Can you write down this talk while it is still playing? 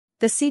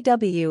The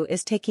CW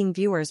is taking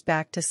viewers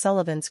back to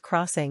Sullivan's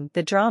Crossing,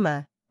 the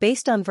drama,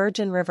 based on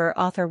Virgin River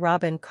author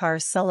Robin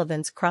Carr's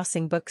Sullivan's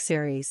Crossing book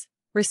series,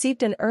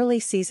 received an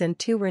early Season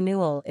 2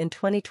 renewal in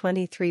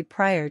 2023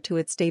 prior to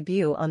its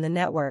debut on the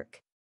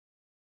network.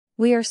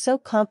 "We are so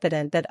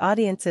confident that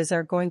audiences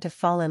are going to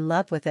fall in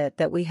love with it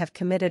that we have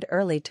committed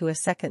early to a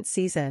second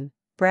season,"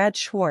 Brad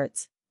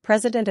Schwartz,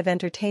 president of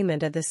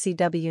entertainment of the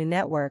CW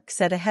network,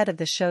 said ahead of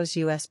the show's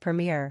US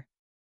premiere.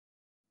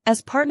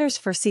 "As partners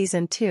for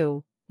Season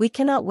 2, we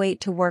cannot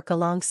wait to work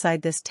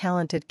alongside this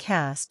talented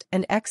cast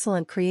and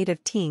excellent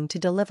creative team to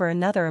deliver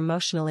another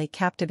emotionally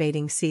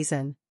captivating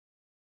season.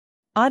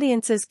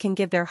 Audiences can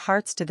give their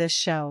hearts to this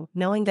show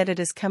knowing that it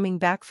is coming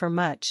back for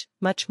much,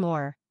 much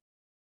more."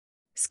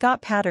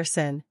 Scott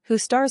Patterson, who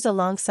stars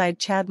alongside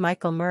Chad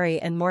Michael Murray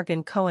and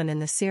Morgan Cohen in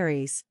the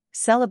series,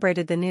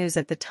 celebrated the news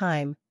at the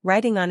time,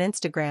 writing on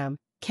Instagram,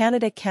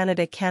 "Canada,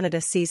 Canada, Canada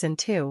Season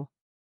 2.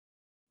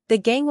 The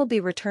gang will be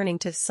returning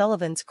to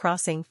Sullivan's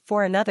Crossing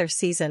for another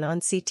season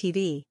on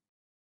CTV."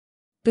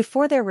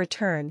 Before their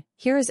return,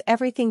 here is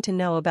everything to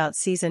know about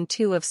Season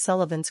 2 of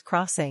Sullivan's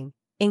Crossing,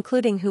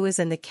 including who is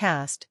in the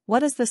cast.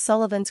 What is the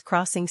Sullivan's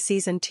Crossing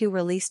Season 2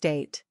 release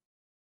date?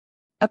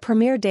 A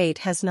premiere date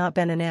has not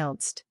been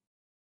announced.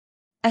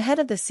 Ahead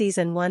of the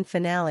Season 1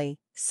 finale,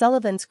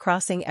 Sullivan's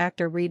Crossing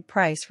actor Reed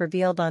Price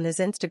revealed on his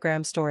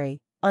Instagram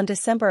story, on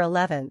December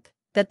 11,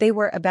 that they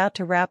were about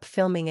to wrap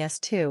filming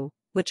S2,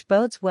 which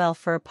bodes well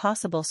for a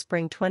possible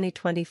spring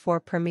 2024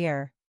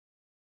 premiere.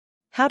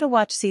 How to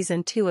watch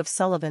Season 2 of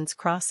Sullivan's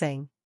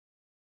Crossing.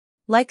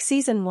 Like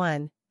Season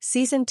 1,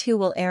 Season 2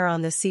 will air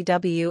on the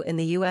CW in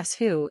the US.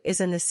 Who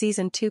is in the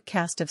Season 2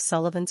 cast of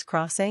Sullivan's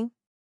Crossing?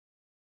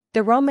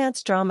 The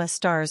romance drama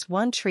stars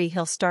One Tree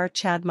Hill star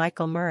Chad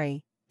Michael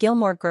Murray,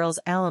 Gilmore Girls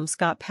alum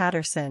Scott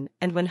Patterson,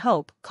 and When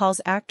Hope Calls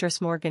actress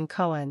Morgan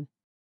Cohen.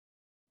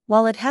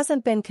 While it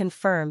hasn't been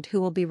confirmed who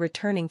will be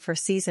returning for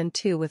Season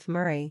 2 with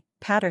Murray,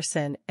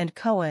 Patterson, and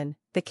Cohen,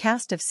 the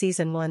cast of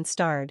Season 1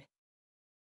 starred